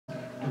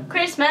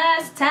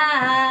Christmas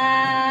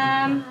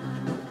time.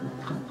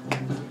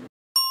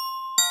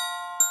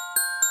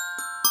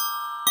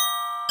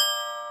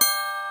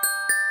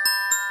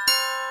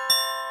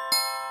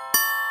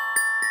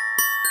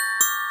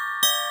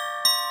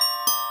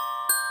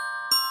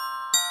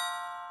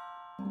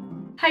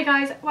 Hi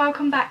guys,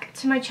 welcome back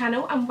to my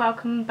channel and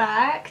welcome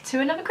back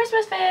to another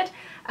Christmas vid.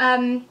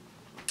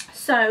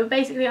 So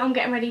basically I'm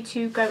getting ready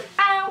to go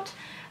out.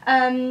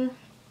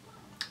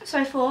 So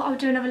I thought I would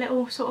do another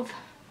little sort of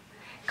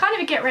kind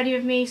of a get ready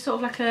with me, sort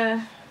of like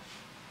a,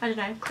 I don't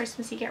know,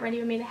 Christmassy get ready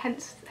with me,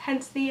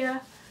 hence the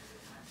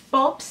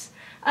bobs.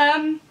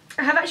 I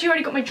have actually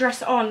already got my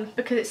dress on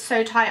because it's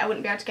so tight I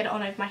wouldn't be able to get it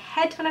on over my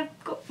head when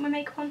I've got my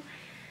makeup on.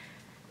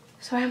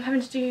 So I am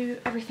having to do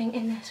everything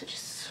in this, which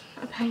is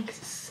a pain because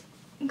it's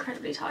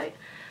incredibly tight.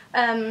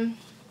 But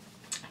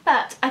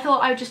I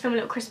thought I would just film a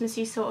little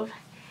Christmassy sort of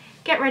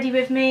get ready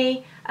with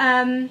me.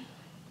 Why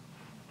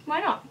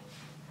not?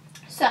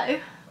 So,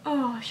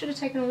 oh, I should have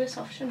taken all this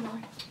off, shouldn't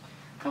I?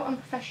 How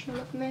unprofessional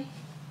of me.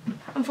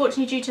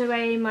 Unfortunately, due to the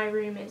way my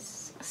room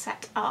is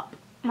set up,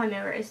 my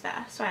mirror is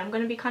there, so I'm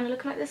going to be kind of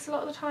looking like this a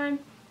lot of the time,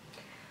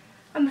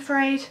 I'm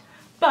afraid.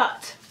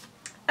 But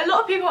a lot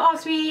of people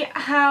ask me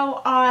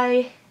how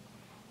I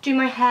do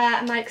my hair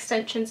and my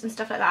extensions and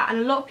stuff like that, and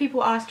a lot of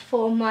people asked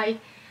for my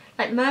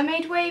like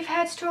mermaid wave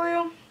hair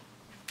tutorial.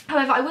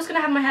 However, I was going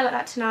to have my hair like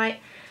that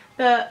tonight,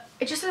 but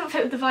it just doesn't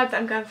fit with the vibe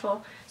that I'm going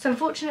for, so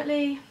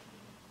unfortunately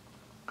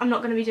I'm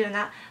not going to be doing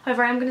that.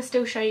 However, I am going to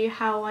still show you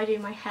how I do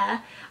my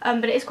hair,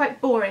 but it is quite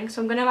boring,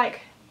 so I'm going to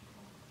like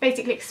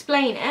basically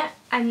explain it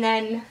and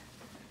then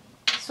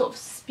sort of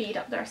speed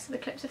up the rest of the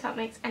clips, if that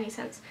makes any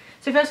sense.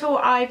 So first of all,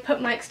 I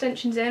put my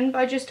extensions in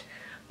by just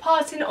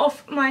parting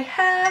off my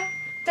hair.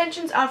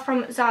 Extensions are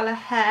from Zala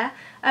Hair,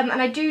 and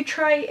I do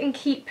try and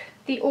keep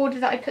the order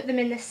that I put them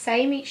in the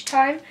same each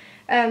time,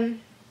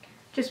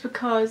 just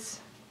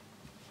because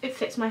it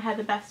fits my hair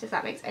the best, if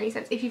that makes any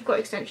sense. If you've got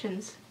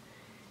extensions,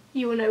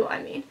 you will know what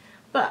I mean.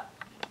 But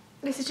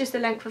this is just the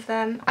length of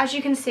them. As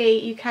you can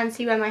see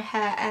where my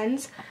hair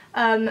ends,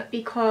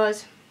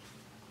 because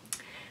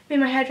me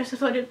and my hairdresser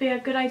thought it would be a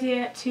good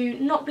idea to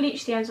not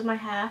bleach the ends of my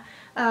hair,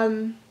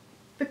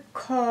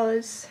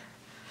 because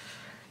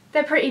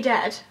they're pretty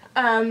dead.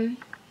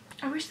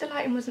 I wish the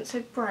lighting wasn't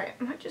so bright.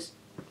 I might just,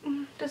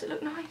 does it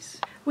look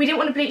nice? We didn't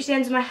want to bleach the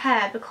ends of my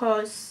hair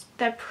because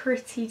they're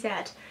pretty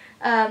dead.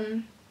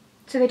 So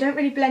they don't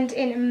really blend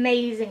in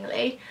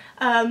amazingly,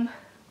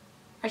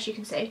 as you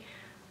can see.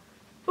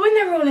 But when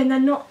they're all in, they're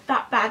not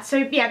that bad. So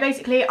yeah,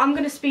 basically I'm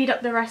going to speed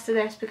up the rest of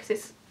this because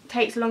it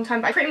takes a long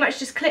time. But I pretty much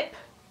just clip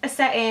a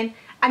set in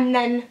and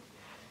then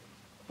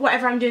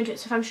whatever I'm doing to it.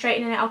 So if I'm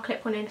straightening it, I'll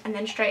clip one in and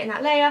then straighten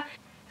that layer.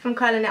 If I'm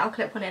curling it, I'll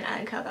clip one in and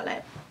then curl that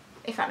layer.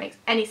 If that makes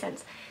any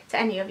sense to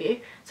any of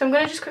you. So I'm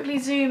going to just quickly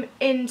zoom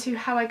into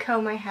how I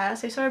curl my hair.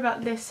 So sorry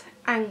about this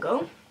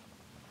angle.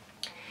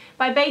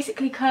 But I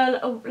basically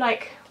curl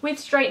like with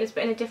straighteners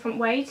but in a different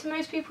way to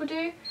most people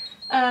do.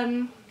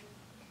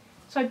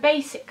 So I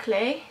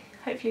basically,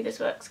 hopefully this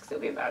works because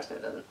it'll be embarrassing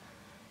if it doesn't.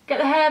 Get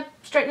the hair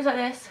straighteners like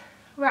this,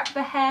 wrap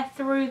the hair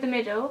through the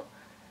middle,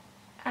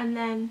 and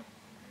then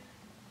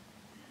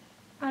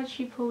as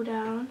you pull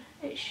down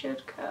it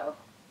should curl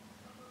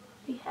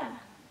the hair.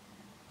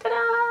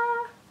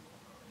 Ta-da!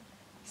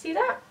 See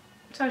that?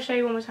 So I'll show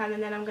you one more time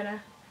and then I'm gonna,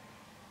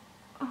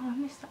 oh I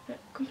missed that bit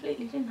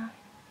completely, didn't I?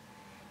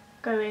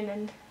 Go in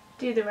and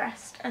do the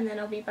rest and then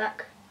I'll be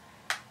back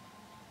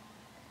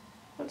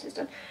once it's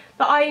done.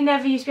 But I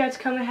never used to be able to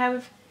curl my hair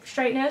with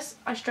straighteners.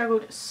 I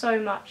struggled so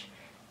much.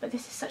 But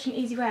this is such an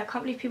easy way. I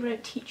can't believe people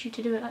don't teach you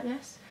to do it like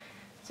this.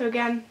 So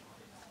again,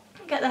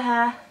 get the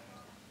hair,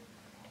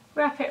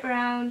 wrap it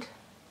round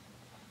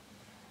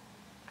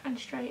and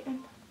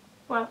straighten.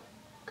 Well,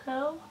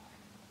 curl.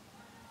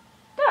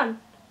 Done.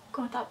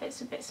 God, that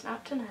bit's a bit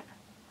snapped, isn't it?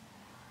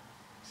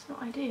 It's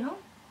not ideal.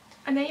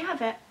 And there you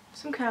have it.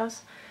 Some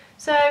curls.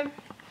 So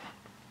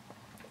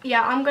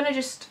yeah, I'm gonna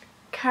just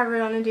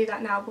carry on and do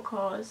that now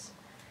because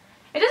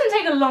it doesn't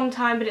take a long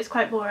time but it's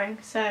quite boring,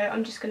 so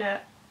I'm just gonna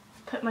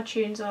put my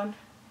tunes on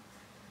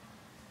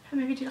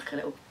and maybe do like a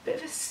little bit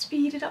of a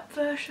speeded up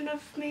version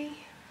of me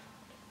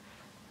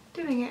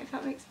doing it, if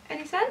that makes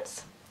any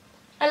sense.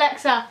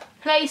 Alexa,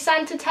 play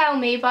Santa Tell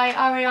Me by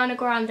Ariana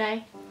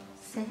Grande.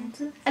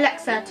 Santa.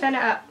 Alexa, turn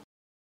it up.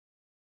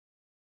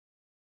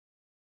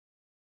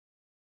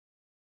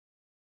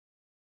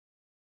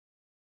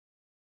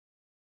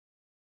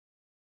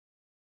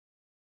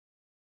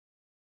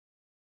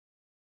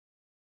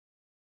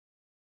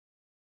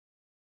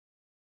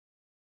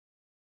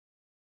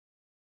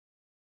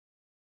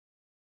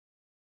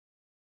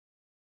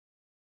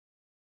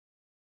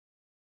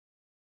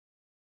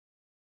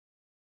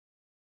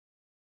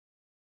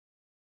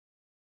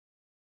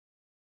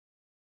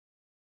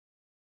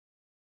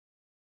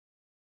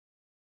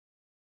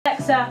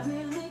 Alexa,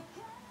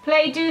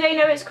 play Do They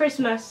Know It's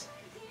Christmas?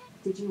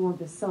 Did you want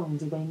the song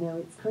Do They Know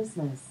It's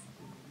Christmas?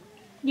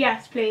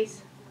 Yes,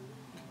 please.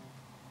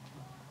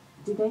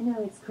 Do They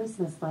Know It's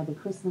Christmas by the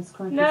Christmas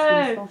Crackers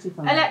No. from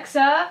Spotify?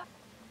 Alexa,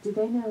 Do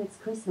They Know It's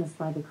Christmas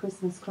by the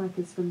Christmas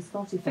Crackers from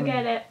Spotify.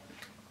 Forget it.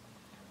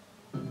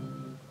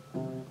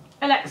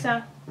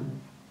 Alexa,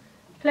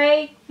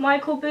 play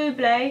Michael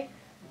Bublé,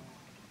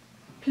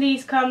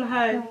 Please Come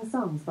Home. Playing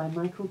songs by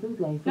Michael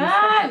Bublé from No!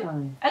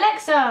 Spotify.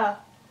 Alexa,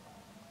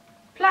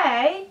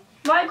 play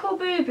Michael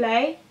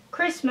Bublé,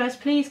 Christmas,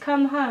 Please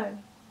Come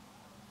Home.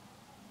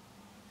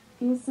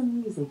 Here's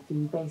some music for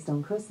you based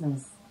on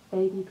Christmas.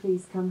 Baby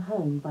Please Come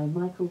Home by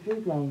Michael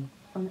Bublé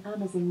on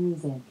Amazon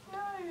Music.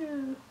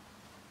 No.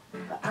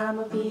 But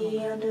I'ma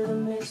be under the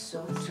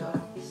mistletoe.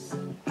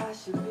 I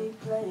should be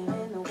playing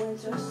in the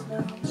winter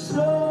snow.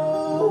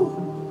 Slow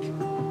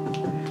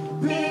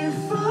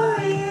before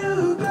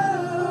you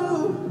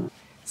go.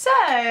 So,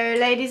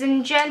 ladies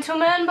and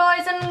gentlemen,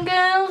 boys and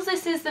girls,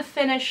 this is the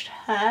finished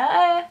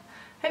hair.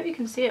 Hope you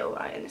can see it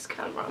alright in this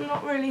camera. I'm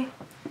not really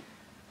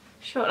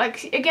sure.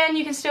 Like, again,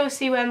 you can still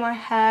see where my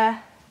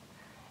hair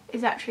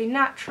is actually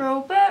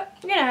natural, but,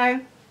 you know,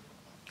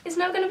 it's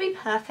not going to be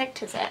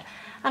perfect, is it?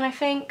 And I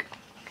think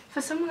for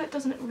someone that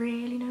doesn't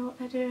really know what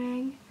they're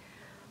doing,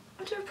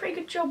 I do a pretty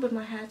good job with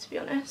my hair, to be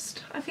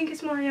honest. I think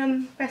it's my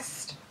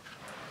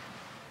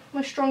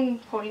my strong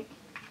point.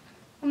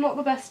 I'm not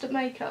the best at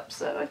makeup,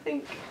 so I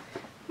think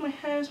my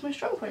hair is my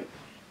strong point.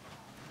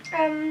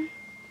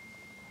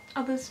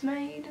 Others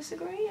may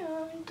disagree.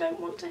 I don't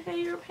want to hear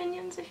your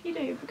opinions if you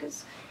do,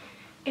 because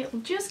it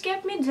will just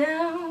get me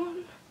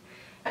down.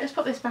 Let's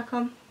put this back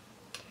on.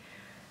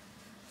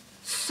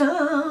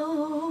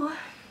 So,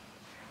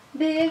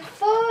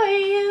 before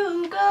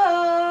you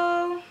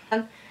go.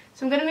 So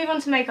I'm going to move on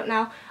to makeup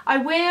now. I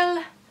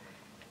will,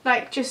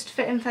 like, just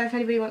fit info if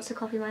anybody wants to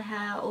copy my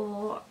hair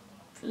or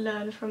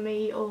learn from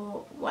me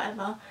or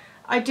whatever.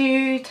 I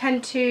do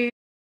tend to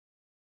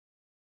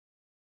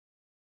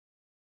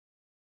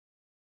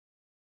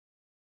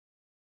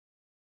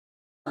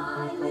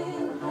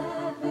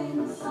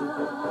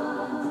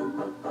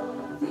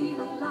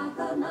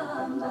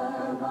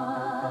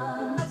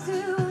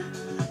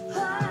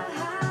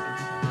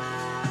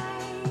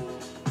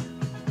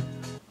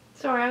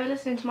Sorry, I was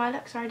listening to my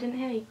Alexa, I didn't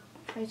hear you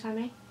FaceTime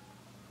me.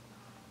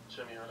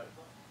 Show me your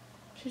Alexa.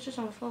 She's just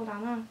on the floor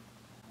down there.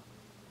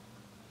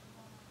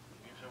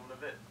 You filming a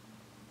bit?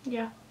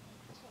 Yeah.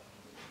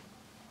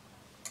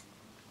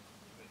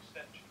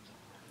 Extensions.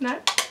 No?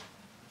 Right.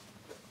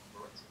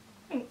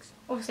 Thanks.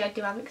 Obviously I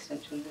do have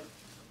extensions.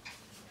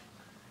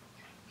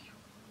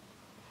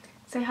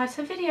 Say hi to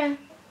the video. Love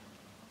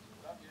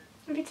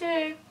you. Love you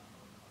too.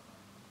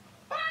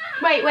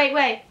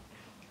 Wait.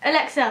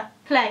 Alexa,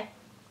 play.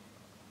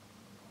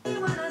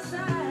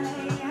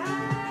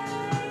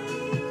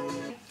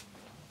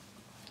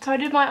 So I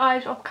did my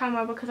eyes off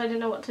camera because I didn't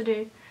know what to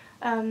do.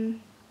 I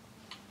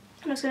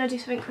was going to do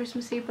something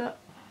Christmassy, but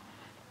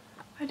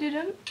I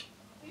didn't.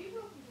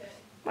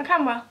 My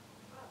camera.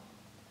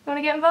 You want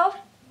to get involved?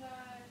 No.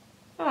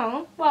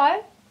 Oh, why?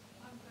 I'm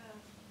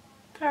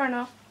good. Fair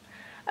enough.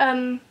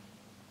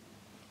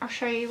 I'll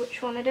show you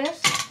which one it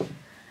is.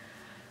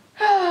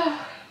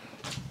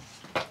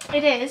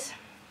 It is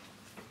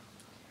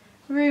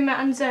Rumour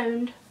and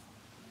Zoned.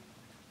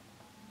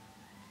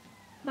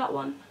 That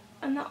one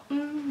and that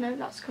no,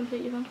 that's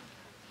completely wrong.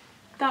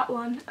 That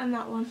one and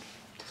that one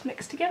just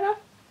mixed together.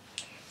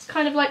 It's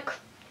kind of like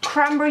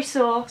cranberry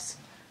sauce,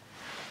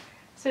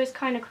 so it's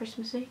kind of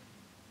Christmassy.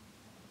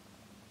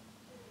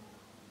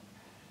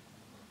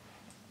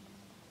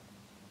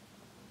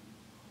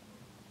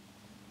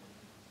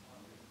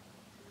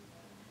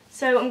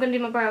 So I'm going to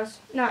do my brows.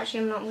 No,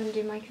 actually I'm not. I'm going to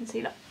do my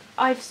concealer.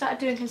 I've started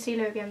doing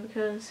concealer again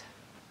because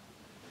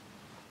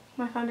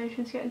my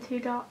foundation's getting too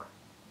dark.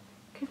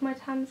 Keep my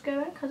tan's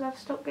going because I've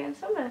stopped getting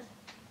sunburned.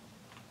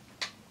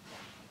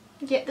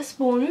 Get the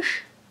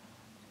sponge.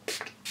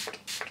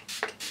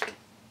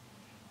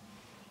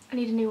 I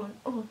need a new one.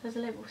 Oh, there's a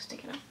label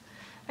sticking up.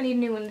 I need a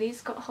new one of these.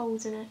 It's got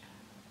holes in it.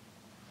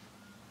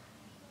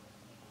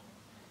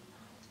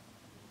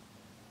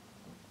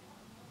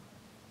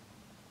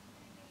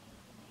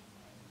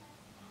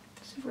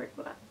 It's really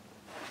wet.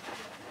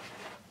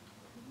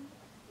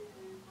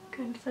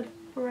 Going for the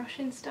brush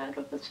instead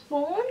of the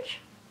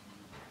sponge.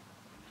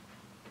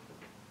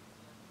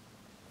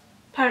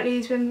 Apparently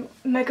he's been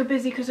mega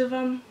busy because of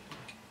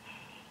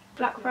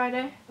Black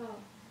Friday. Oh.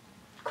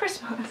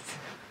 Christmas.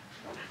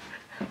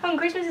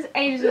 Christmas is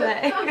ages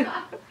away.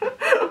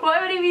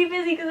 Why would he be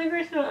busy because of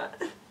Christmas?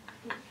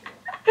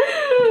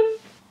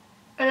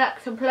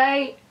 Alexa,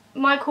 play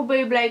Michael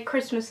Bublé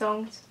Christmas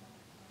songs.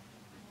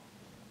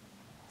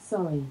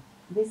 Sorry,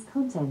 this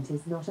content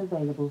is not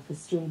available for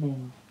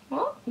streaming.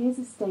 What? Here's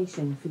a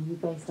station for you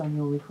based on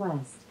your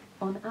request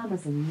on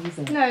Amazon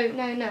Music. No.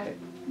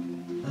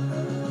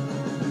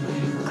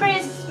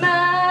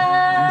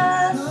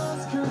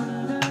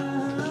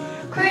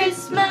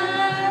 Christmas,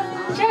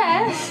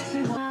 yes.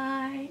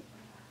 Night,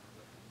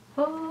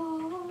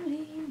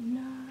 holy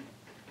night.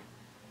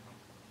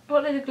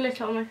 What little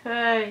glitter on my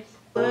face.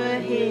 We're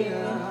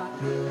here,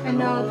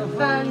 and all the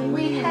fun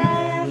we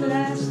had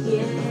last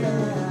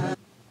year.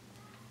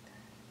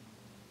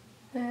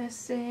 They're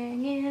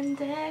singing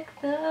Deck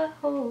the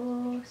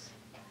Horse.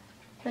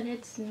 but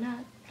it's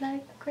not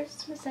like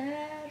Christmas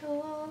at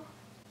all.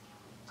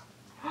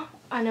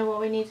 I know what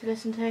we need to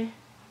listen to.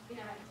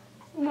 Yeah.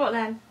 What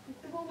then?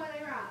 The one where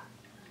they were at.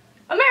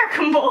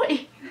 American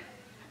Boy!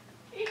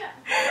 Yeah.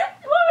 Why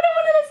would I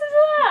want to listen to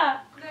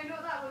that? No,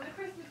 not that one, the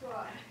Christmas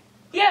one.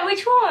 Yeah,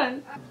 which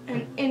one?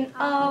 And in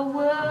our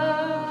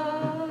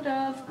world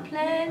of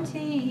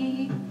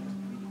plenty,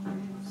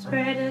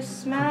 spread a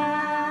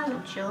smile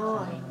of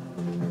joy.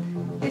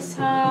 It's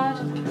hard,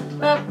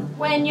 but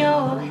when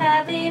you're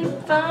having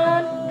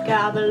fun,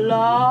 gather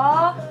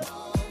law.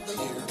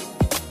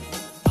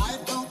 I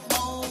don't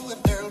know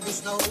if there'll be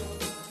snow,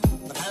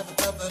 but have a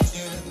cup of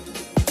cheer.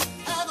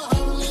 Have a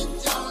holly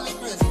jolly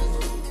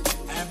Christmas,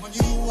 and when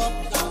you walk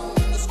down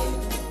the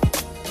street,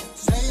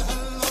 say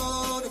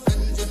hello to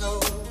friends you know,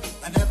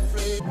 and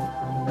every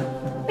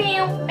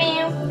Bam,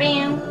 bam,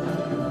 bam.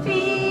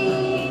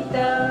 Feed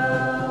the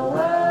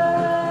world.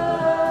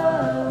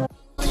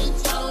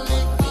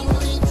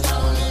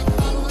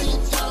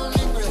 jolly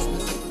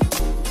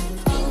Christmas.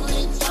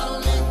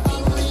 Holly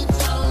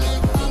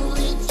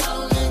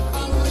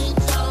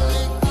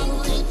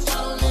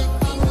jolly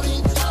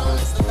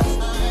it's the best time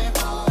of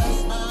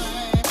the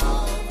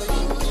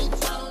holly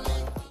jolly.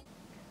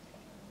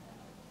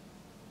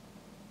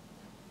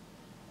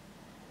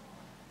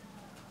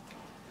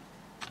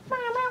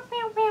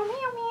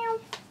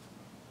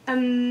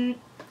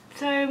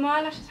 So my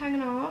eyelashes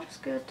hanging off, it's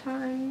good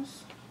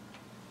times.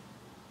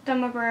 Done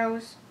my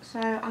brows, so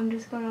I'm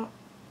just gonna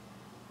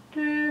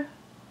do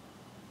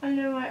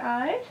under my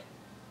eyes.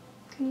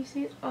 Can you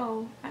see it?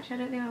 Oh, actually I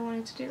don't think I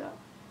wanted to do that.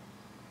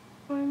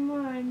 My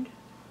mind.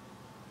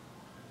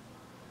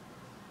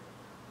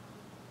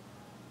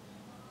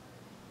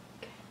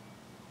 Okay.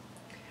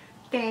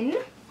 Then,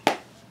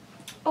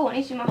 oh, I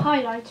need to do my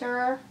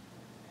highlighter.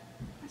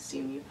 Let's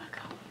zoom you back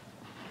up.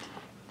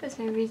 There's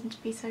no reason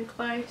to be so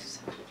close.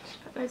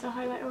 Just put loads of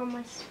highlighter on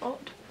my spot.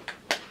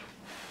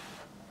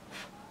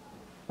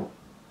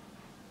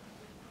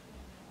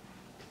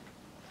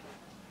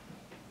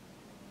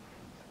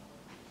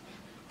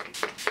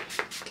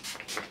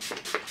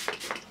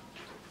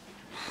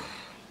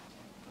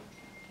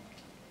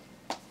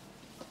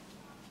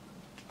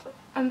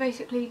 I'm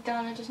basically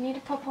done. I just need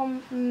to pop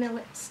on my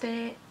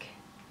lipstick.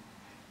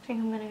 I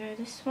think I'm going to go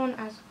this one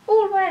as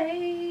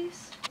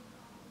always.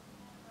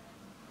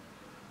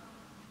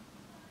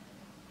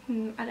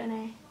 I don't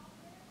know.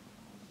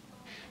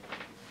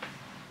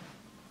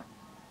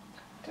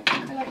 Don't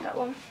think I like that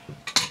one.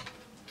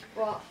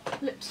 What?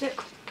 Lipstick.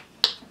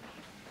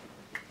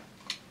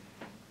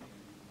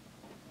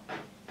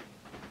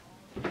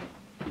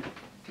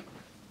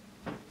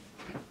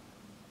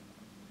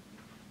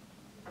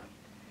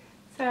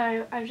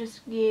 So I've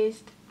just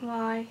used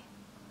my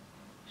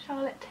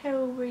Charlotte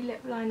Tilbury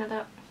lip liner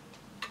that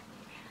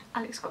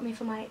Alex got me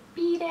for my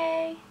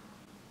B-Day.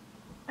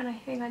 And I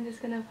think I'm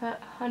just going to put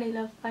Honey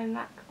Love by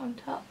MAC on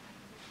top.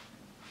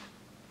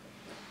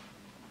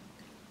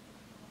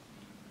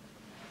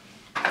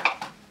 No,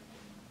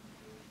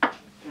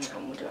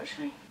 we'll do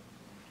actually.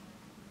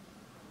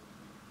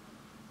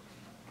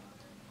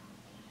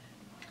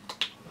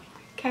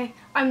 Okay,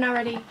 I'm now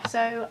ready,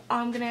 so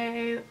I'm going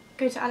to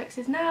go to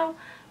Alex's now,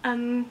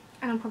 and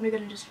I'm probably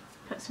going to just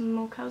put some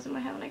more curls in my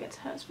hair when I get to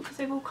hers because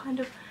they've all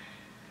kind of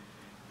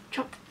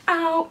chopped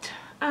out.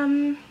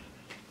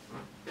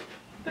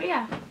 But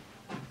yeah,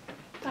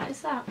 that is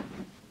that.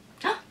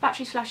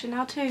 Battery's flashing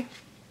now too.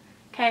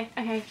 Okay.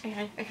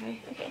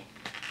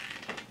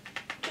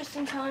 Just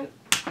in time.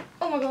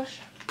 Oh my gosh.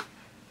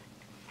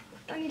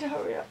 I need to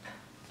hurry up.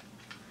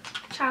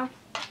 Ciao.